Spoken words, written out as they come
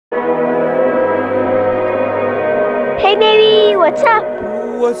baby, what's up?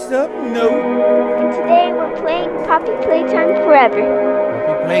 What's up? No. And today we're playing Poppy Playtime Forever.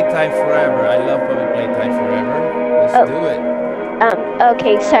 Poppy Playtime Forever. I love Poppy Playtime Forever. Let's do it.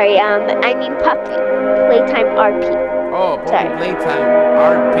 Okay, sorry. I mean Poppy Playtime RP. Oh, Poppy Sorry. Playtime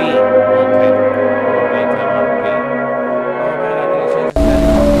RP. Okay. Poppy Playtime RP. Oh man, I need to change the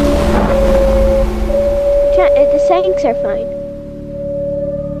settings. The settings are fine.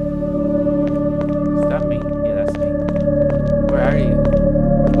 Is that me? Yeah, that's me. Where are you?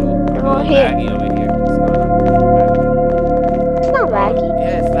 I'm Oh, all here. laggy over here. What's going on? It's not laggy.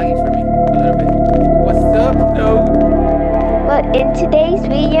 Yeah, it's laggy for me. A little bit. What's up? No. But in today's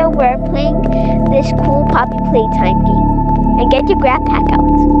video, we're playing this cool Poppy Playtime game. And get your grab pack out.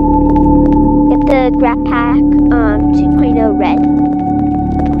 Get the grab pack 2.0 red.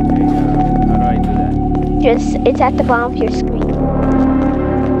 Okay, how do I do that? It's at the bottom of your screen.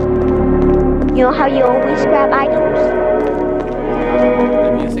 You know how you always grab items?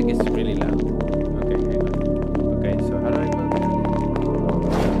 The music is really loud. Okay, hang on. Okay, so how do I go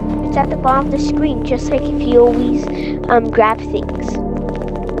there? It's at the bottom of the screen, just like if you always grab things.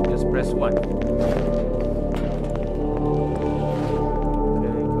 Just press 1. Okay,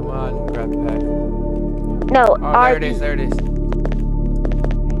 come on, grab pack. No, Oh, there it is, there it is.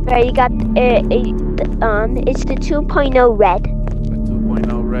 Right, you got it's the 2.0 red. The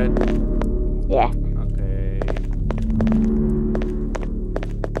 2.0 red. Yeah, Okay.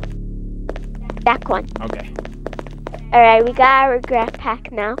 that one. Okay. All right, we got our graph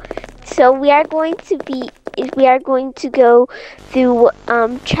pack now. So we are going to go through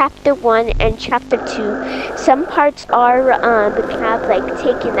chapter 1 and chapter 2. Some parts are kind of like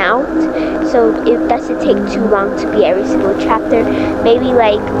taken out, so it doesn't take too long to beat every single chapter. Maybe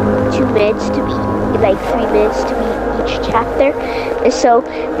like 2 minutes to beat, like 3 minutes to beat each chapter. And so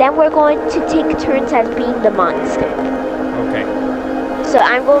then we're going to take turns as being the monster. Okay. So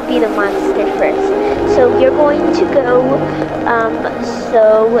I'm going to be the monster first. So you're going to go,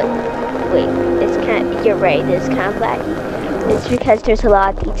 wait, you're right, it's kind of laggy. It's because there's a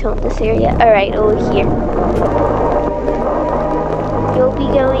lot of detail in this area. Alright, over here. You'll be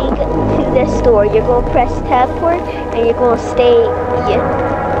going to this door. You're going to press teleport, and you're going to stay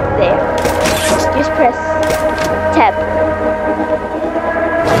there. Just press tab.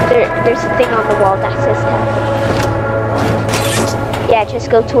 There's a thing on the wall that says tab. Yeah, just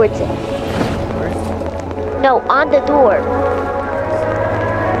go towards it. No, on the door.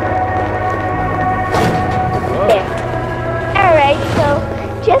 There. Alright, so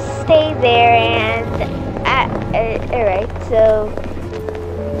just stay there and... alright, so...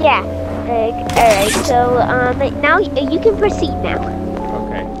 Yeah. Alright, so now you can proceed now.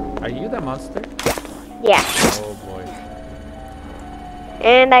 Okay. Are you the monster? Yeah. Oh boy.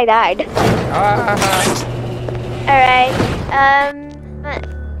 And I died. Ah! Alright,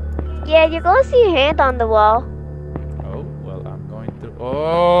 yeah, you're gonna see a hand on the wall. Oh, well, I'm going to...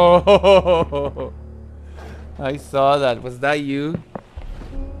 Oh! I saw that. Was that you?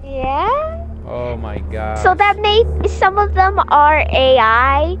 Yeah? Oh my god. So that some of them are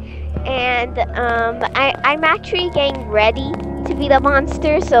AI, and I'm actually getting ready to be the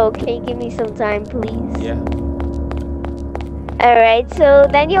monster, so can you give me some time, please? Yeah. Alright, so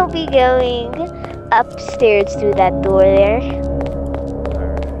then you'll be going upstairs through that door there.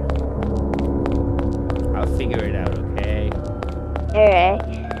 Alright. I'll figure it out, okay? Alright.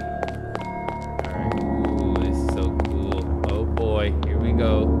 Alright. Ooh, this is so cool. Oh boy, here we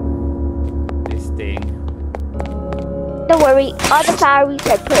go. This thing. Don't worry, all the batteries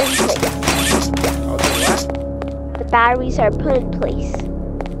are put in place. Oh, the what? The batteries are put in place.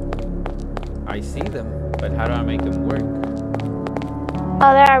 I see them, but how do I make them work?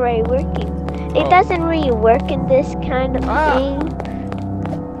 Oh, they're already working. It doesn't really work in this kind of thing.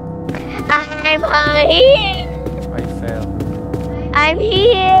 I'm here! I fell. I'm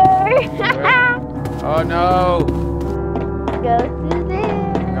here! Oh no! Go through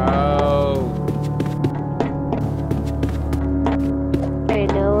there. No! I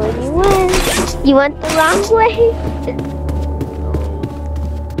know where you went. You went the wrong way.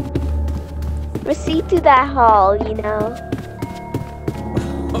 No. Proceed to that hall, you know.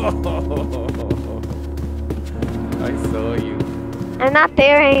 I saw you. I'm not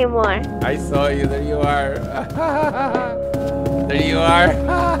there anymore. I saw you. There you are. There you are.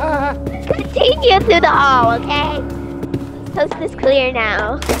 Continue through the hall, okay? Coast is clear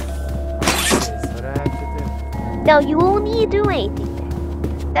now. That's what I have to do. No, you won't need to do anything.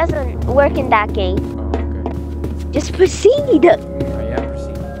 Doesn't work in that game. Oh, okay. Just proceed. I am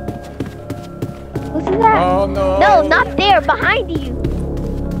proceeding. What's that? Oh no! No, not there. Behind you.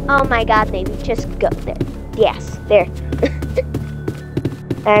 Oh my god, baby. Just go there. Yes, there.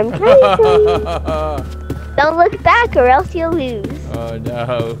 I'm coming. Don't look back or else you'll lose. Oh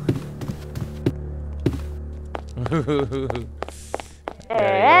no.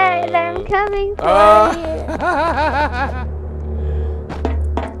 Alright, I'm coming for you.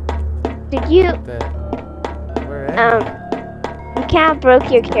 Did you Where am I? you can't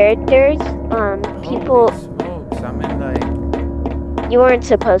broke your characters. People Holy smokes, I'm in like... you weren't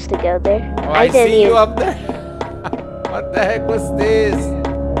supposed to go there. Oh, I didn't see even... you up there. What the heck was this?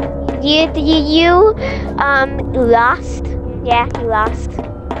 You lost. Yeah, you lost.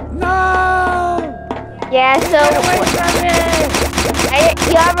 No! Yeah, so Get away from me!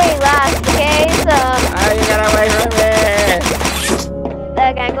 you already lost, okay? So You got away from me!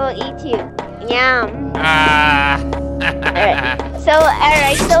 look, I'm gonna eat you. Yum. Alright. So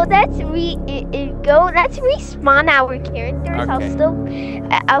let's respawn our characters. Okay.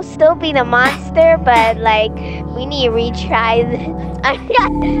 I'll still be the monster, but like we need to retry this. I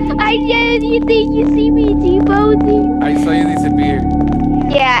did. You think you see me T-posing? I saw you disappear.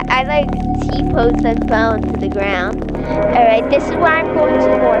 Yeah, I like T-posed and fell into the ground. Alright, this is where I'm going to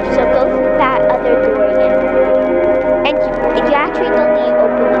morph. So go through that other door again. And you actually don't need to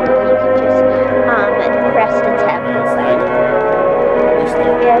open the door. You can just press the tab. Which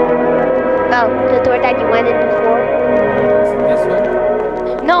door? Yeah. Oh, the door that you went in before? This one?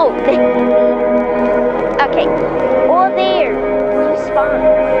 No! Okay. All there! You spawn.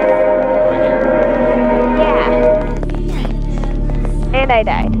 Right here? Yeah. And I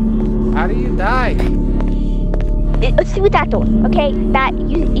died. How do you die? Through that door, okay? That,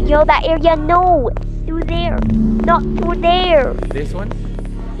 you know that area? No! Through there. Not through there. This one?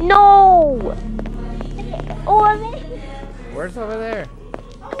 No! All there. Where's over there?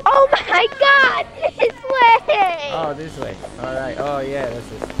 Oh my god! This way! Oh, this way. Alright. Oh, yeah,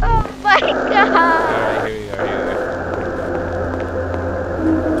 this is... Oh my god! Alright, here we go,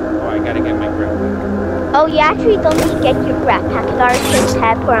 Oh, I gotta get my grip. Oh, you actually don't need to get your grab pack. You gotta just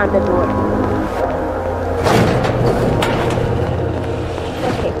tab for on the door.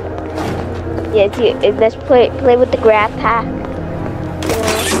 Okay. Yeah, let's play with the grab pack.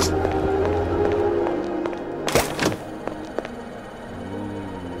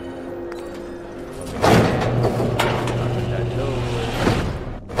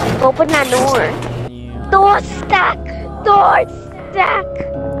 Open that door. Door stack! Door stack!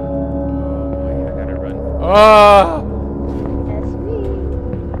 I gotta run. Oh! That's me.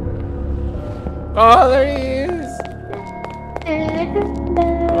 Oh, there he is!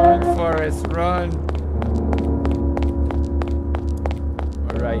 Run, Forrest, run!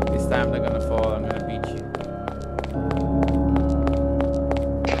 Alright, this time I'm not gonna fall. I'm gonna beat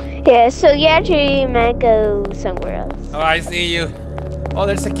you. Yeah, so you actually might go somewhere else. Oh, I see you. Oh,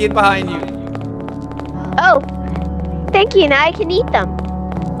 there's a kid behind you. Oh! Thank you, now I can eat them.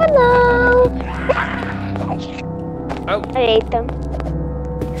 Hello! Oh. I ate them.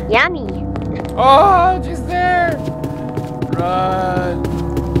 Yummy! Oh, she's there! Run!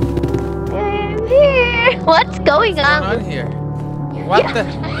 I'm here! What's going What's on? going on here? What the?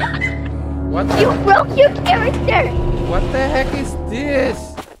 What the? You broke your character! What the heck is this?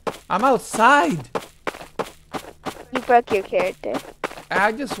 I'm outside. You broke your character.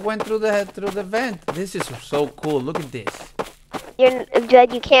 I just went through the vent. This is so cool. Look at this. You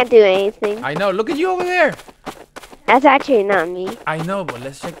can't do anything. I know. Look at you over there. That's actually not me. I know, but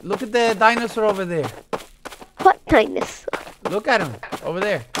let's check. Look at the dinosaur over there. What dinosaur? Look at him over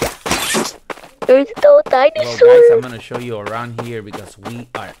there. There's no Well, dinosaur. guys, I'm gonna show you around here because we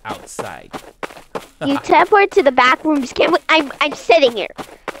are outside. You teleport to the back rooms. Can't wait. I'm sitting here.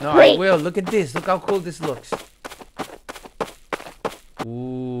 No, Wait. I will. Look at this. Look how cool this looks.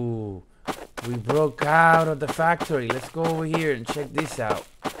 Ooh, we broke out of the factory. Let's go over here and check this out.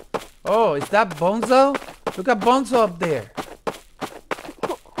 Oh, is that Bonzo? Look at Bonzo up there.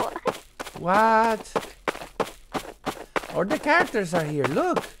 What? All the characters are here.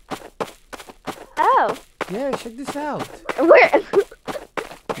 Look. Oh. Yeah, check this out. Where? Look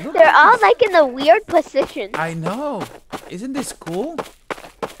They're at all this. like in a weird position. I know. Isn't this cool?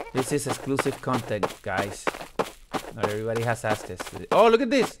 This is exclusive content, guys. Not everybody has access to it. Oh, look at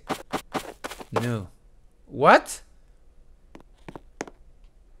this. No. What?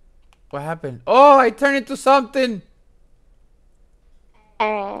 What happened? Oh, I turned into something.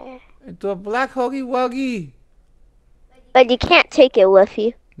 Into a black huggy wuggy. But you can't take it with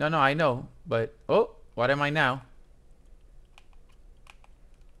you. No, I know. But, oh, what am I now?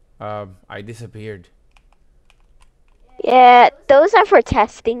 I disappeared. Yeah, those are for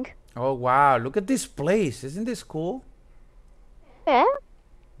testing. Oh, wow. Look at this place. Isn't this cool? Yeah.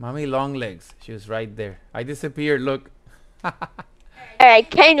 Mommy long legs. She was right there. I disappeared. Look. Alright,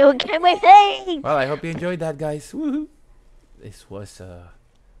 can we play? Well, I hope you enjoyed that, guys. Woohoo! This was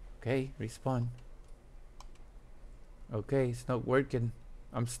okay. Respawn. Okay, it's not working.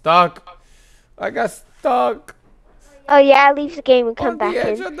 I'm stuck. I got stuck. Oh yeah, leave the game and come on back the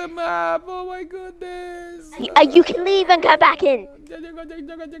edge in. of the map. Oh my goodness. You can leave and come back in.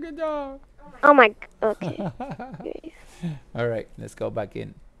 Oh my. Okay. All right, let's go back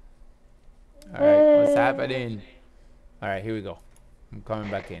in. All right, what's happening? All right, here we go. I'm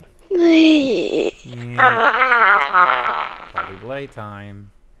coming back in. Yeah. Probably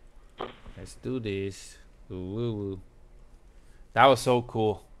playtime. Let's do this. Ooh, ooh, ooh. That was so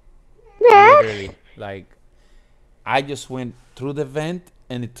cool. Literally, like, I just went through the vent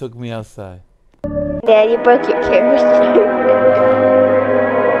and it took me outside. Yeah, you broke your camera.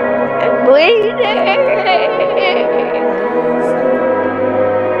 I'm waiting.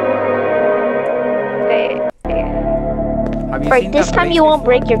 Have you Right, seen this that time place you won't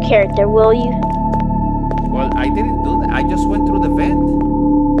before? break your character, will you? Well, I didn't do that. I just went through the vent.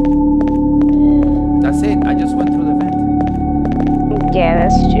 That's it. I just went through the vent. Yeah,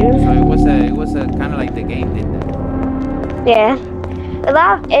 that's true. So it was a kind of like the game did that. Yeah.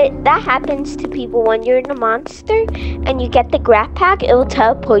 That happens to people when you're in a monster and you get the grab pack, it will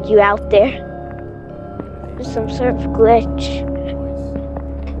teleport you out there. There's some sort of glitch.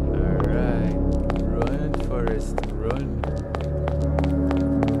 Alright. Run, Forrest, run.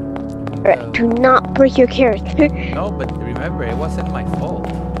 Alright, do not break your character. No, but remember, it wasn't my fault.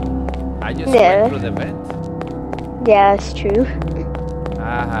 I just Yeah. went through the vent. Yeah, that's true.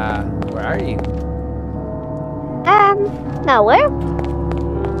 Aha. Where are you? Nowhere.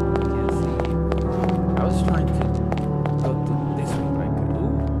 Can't see you. I was trying to go to this way, like,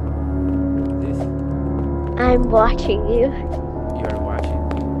 ooh. This. I'm watching you. You're watching.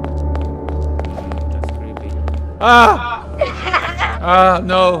 That's creepy. Ah! Ah,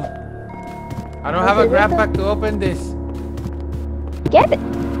 no. I don't have a grab pack to open this. Get it.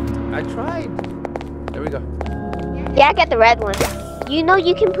 I tried. There we go. Yeah, I got the red one. You know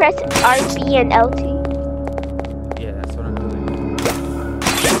you can press RB and LT. Yeah, that's what I'm doing.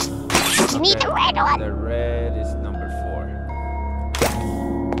 You need the red one. The red is number 4.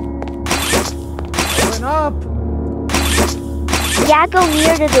 Open up! Yeah, go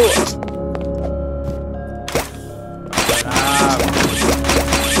near the door. Open up!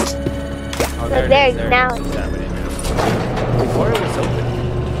 Oh, So there there, it is. now. It's happening now. Before it was open.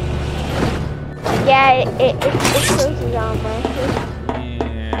 Yeah, it closes on my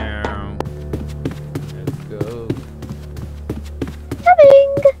Yeah. Let's go. Coming.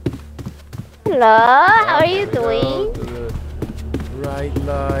 Hello, how are you Here we go doing? to the right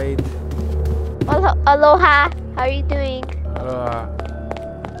light. Aloha, how are you doing?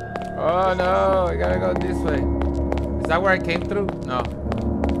 Oh no, I gotta go this way. Is that where I came through? No.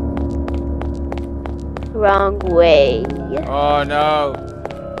 Wrong way. Oh no.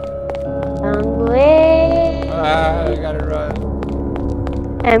 Wrong way. Ah, I gotta run.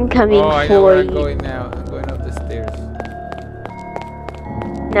 I'm coming Oh, I know for where I'm you. going now. I'm going up the stairs.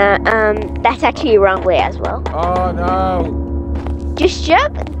 Nah, that's actually the wrong way as well. Oh no. Just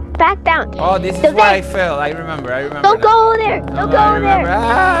jump back down. Oh, this is The where I vent. fell. I remember. Don't now. go there. No, Don't I go remember. there.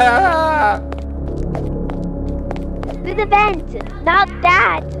 Ah! To the vent. Not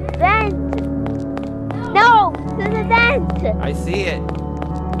that. Vent. No, to the vent. I see it.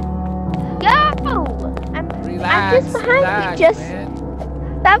 Go. I'm Relax. just behind Relax, you. Just man.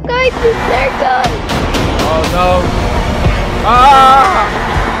 stop going through circles. Oh no. Ah!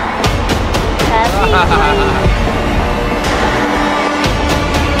 Coming.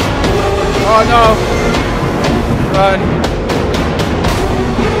 Oh no. Run.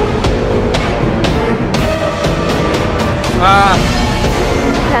 Ah.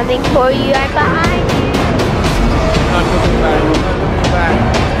 Coming for you. I'm behind you. Not looking back. Not looking back.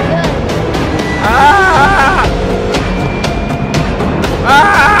 Good. Ah!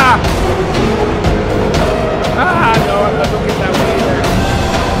 Ah! Ah! No, I'm not looking that way either.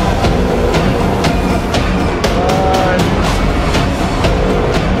 Run.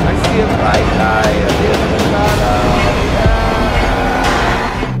 I see a bright light at the end of the tunnel.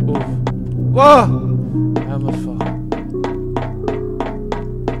 Yeah. Oof. Whoa! I almost fall.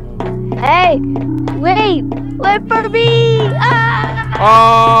 Hey, wait for me!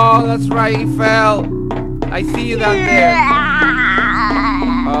 Ah! Oh, that's right, he fell. I see you down there.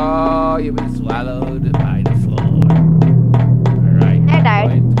 Oh, you've been swallowed by the floor. Alright. I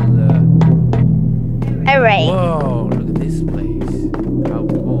died. Alright, Whoa, look at this place. How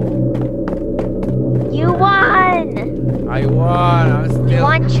cool. you won! I won. I'm still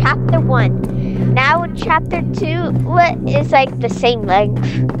 1, chapter 1. Now chapter 2 is like the same length.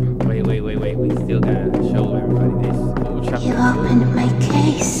 Wait. We still gotta show everybody this. Oh, chapter 2. You opened my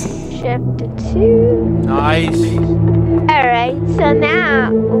case. Chapter 2. Nice. Alright, so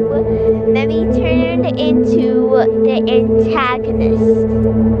now let me turn into the antagonist.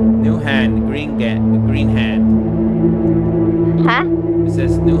 New hand, green hand. Huh? It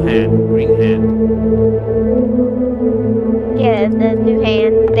says new hand, green hand. Yeah, the new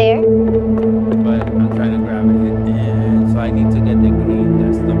hand there. But I'm trying to grab it. And so I need to get the green.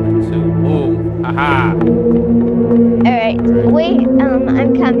 That's number 2. Boom. Haha. Alright, wait,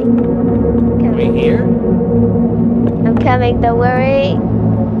 I'm coming. Right here? I'm coming, don't worry.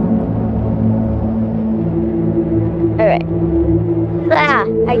 Alright. Ah,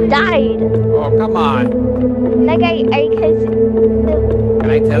 I died. Oh, come on. Like cause Can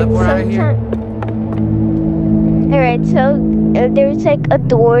I teleport out of here? Alright, so there's like a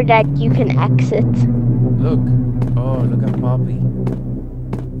door that you can exit. Look. Oh, look at Poppy.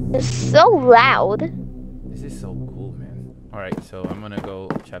 It's so loud. This is so cool, man. Alright, so I'm gonna go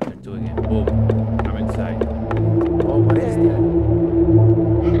chapter 2 again. Boom. I'm inside. Oh, what is that?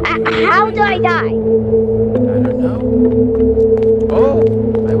 How do I die? I don't know. Oh,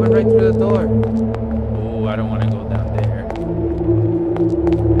 I went right through the door. Oh, I don't want to go down there.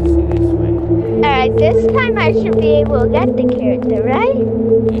 Let's see this way. Alright, this time I should be able to get the character, right?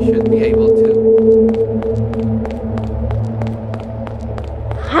 You should be able to.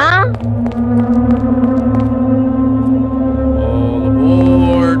 Huh? All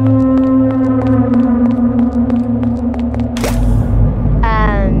aboard.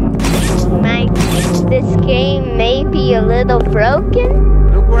 This game may be a little broken.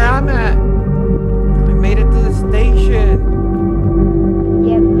 Look where I'm at. I made it to the station.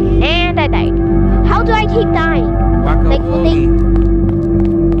 Yep. And I died. How do I keep dying? Like, will they...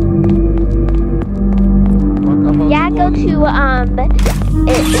 Yeah, go to,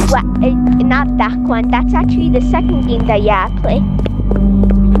 not that one. That's actually the second game that, yeah, I play.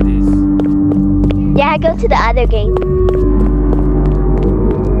 Look at this. Yeah, go to the other game.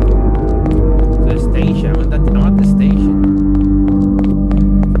 The station. I'm at the station.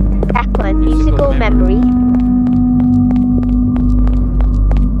 That one. Musical memory.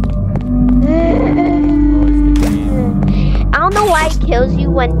 I don't know why it kills you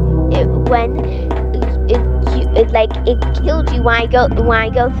when it kills you when I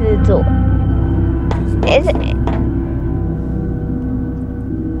go through the door. Is it?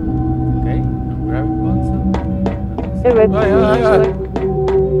 Okay, I'm grabbing one.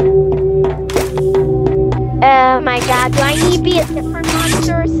 Oh my god, do I need to be a different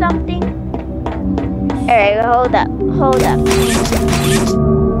monster or something? Alright, hold up. What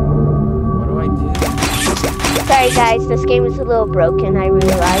do I do? Sorry guys, this game is a little broken, I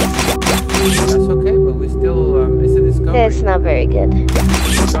realize. That's okay, but we still, it's a discovery. It's not very good.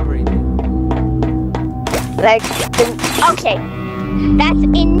 Discovery. Like, okay, that's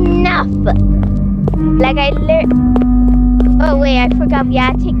enough. Like oh wait, I forgot, we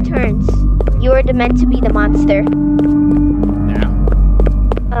gotta take turns. You were meant to be the monster. Now?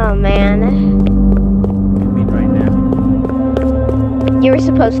 Oh man. You mean right now? You were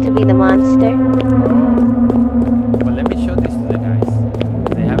supposed to be the monster. Well, let me show this to the guys.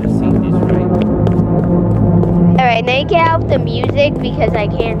 They haven't seen this, right? Alright, now you get out the music because I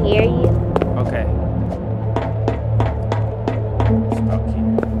can't hear you. Okay. Stuck here.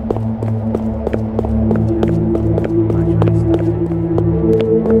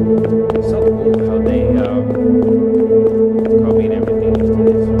 So cool how they copied everything into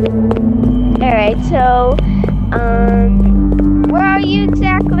this. Alright, so where are you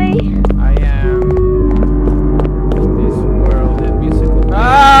exactly? I am in this world of musical.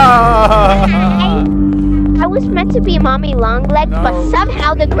 Ah! I was meant to be Mommy Longlegs, No. but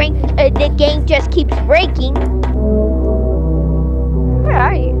somehow the game just keeps breaking. Where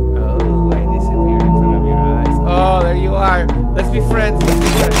are you? Oh, I disappeared in front of your eyes. Oh, there you are. Let's be friends.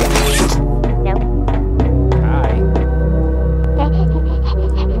 No. Hi.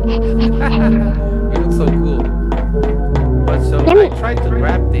 You look so cool. But so I tried to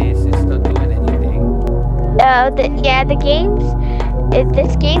grab this. It's not doing anything. The games.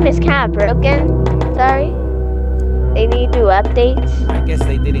 This game is kind of broken. Sorry. They need to do updates. I guess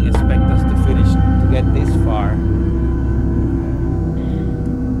they didn't expect us to finish to get this far.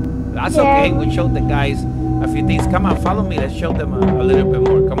 That's okay. We showed the guys a few things. Come on, follow me. Let's show them a little bit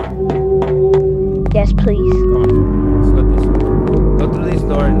more. Come on. Yes, please. Come on. Let's go this way. Go through this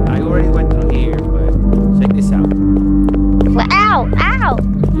door. I already went through here, but check this out. Well, ow! Ow!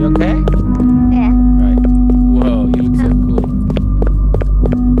 You okay? Yeah. Right. Whoa, you look so cool.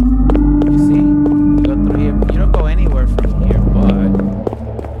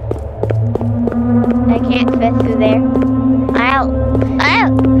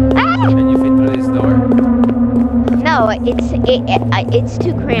 It's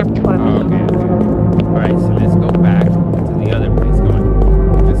too cramped for me. Oh, okay. Alright, so let's go back to the other place. Come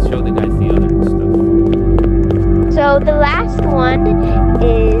on. Let's show the guys the other stuff. So the last one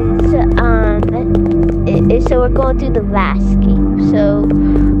is so we're going through the last game. So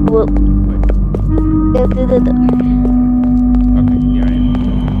we'll go through the door. Okay, yeah,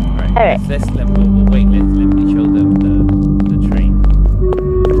 right. Alright. Let's let me show them the train.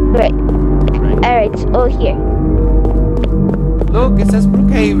 Right. Right. Alright, so here. Look, it says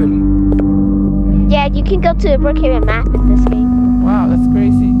Brookhaven. Yeah, you can go to the Brookhaven map in this game. Wow, that's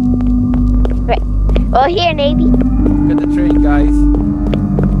crazy. Right. Oh, here, Navy. Look at the train, guys.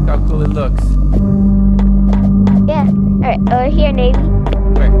 Look how cool it looks. Yeah. Alright. Oh, here, Navy.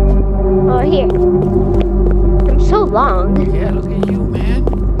 Where? Oh, here. I'm so long. Yeah, look at you, man.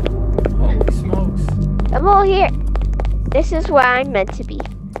 Holy smokes. I'm all here. This is where I'm meant to be.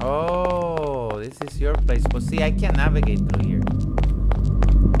 Oh, this is your place. But see, I can't navigate through here.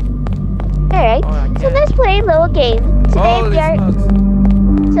 Alright. Oh, I So can. let's play a little game. Holy smokes.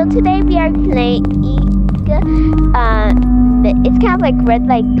 Today we are playing it's kind of like red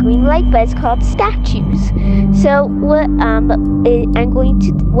light, green light, but it's called statues. So what I'm going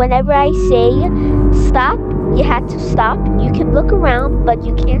to, whenever I say stop, you have to stop. You can look around, but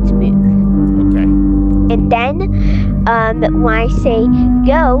you can't move. Okay. And then when I say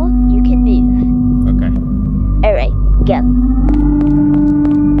go, you can move. Okay. Alright, go.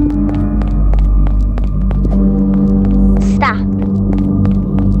 Stop.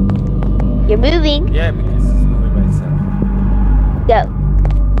 You're moving. Yeah, because it's moving by itself. Go.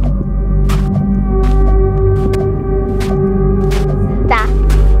 Stop.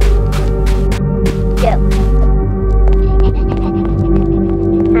 Go.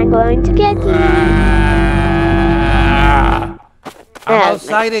 I'm going to get you. Ah! I'm Oh,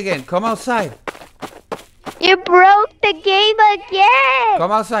 outside again. Come outside. You broke the game again.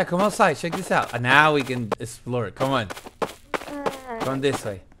 Come outside. Come outside. Check this out. And now we can explore it. Come on. Come this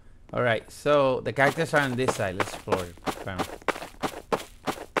way. All right. So the characters are on this side. Let's explore it. Come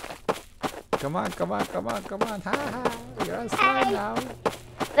on. Come on. Come on. Come on. Ha ha. You're outside now.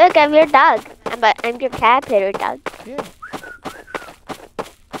 Look, I'm your dog. I'm your caterpillar dog. Yeah.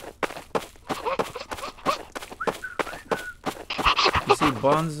 You see,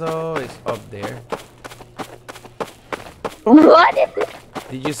 Bonzo is up there. What is it?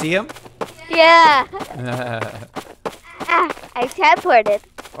 Did you see him? Yeah. I teleported.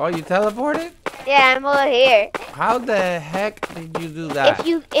 Oh, you teleported? Yeah, I'm over here. How the heck did you do that?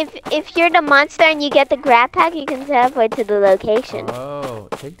 If you're the monster and you get the grab pack, you can teleport to the location. Oh,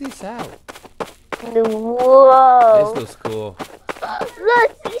 check this out. Whoa. This looks cool.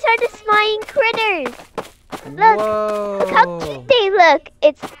 Look, these are the flying critters. Whoa. Look how cute they look.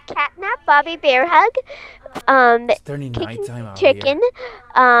 It's Catnap, Bobby Bear Hug, It's turning Kicking nighttime out Chicken, here.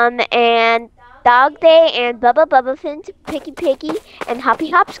 and Dog Day, and Bubba Fin, Picky Piggy, and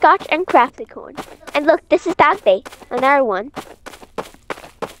Hoppy Hopscotch, and Crafty Corn. And look, this is Dog Day, another one.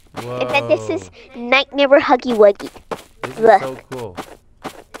 Whoa. And then this is Nightmare Huggy Wuggy. This look. is so cool.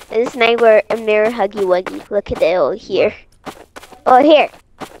 This is Nightmare Huggy Wuggy. Look at it over here. Oh, here.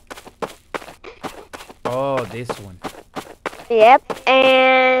 Oh, this one. Yep,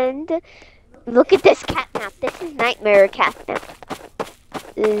 and look at this Catnap. This is Nightmare Catnap.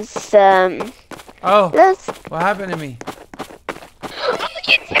 This, Oh, this. what happened to me?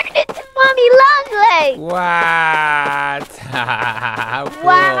 You turned into Mommy Longleg! What? How cool.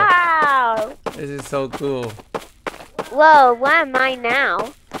 Wow! This is so cool. Whoa, what am I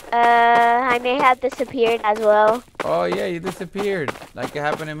now? I may have disappeared as well. Oh, yeah, you disappeared. Like it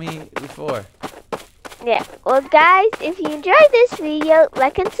happened to me before. Yeah. Well, guys, if you enjoyed this video,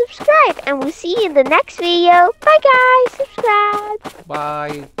 like and subscribe. And we'll see you in the next video. Bye, guys. Subscribe.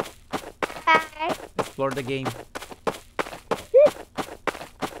 Bye. Bye. Explore the game.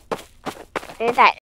 And that.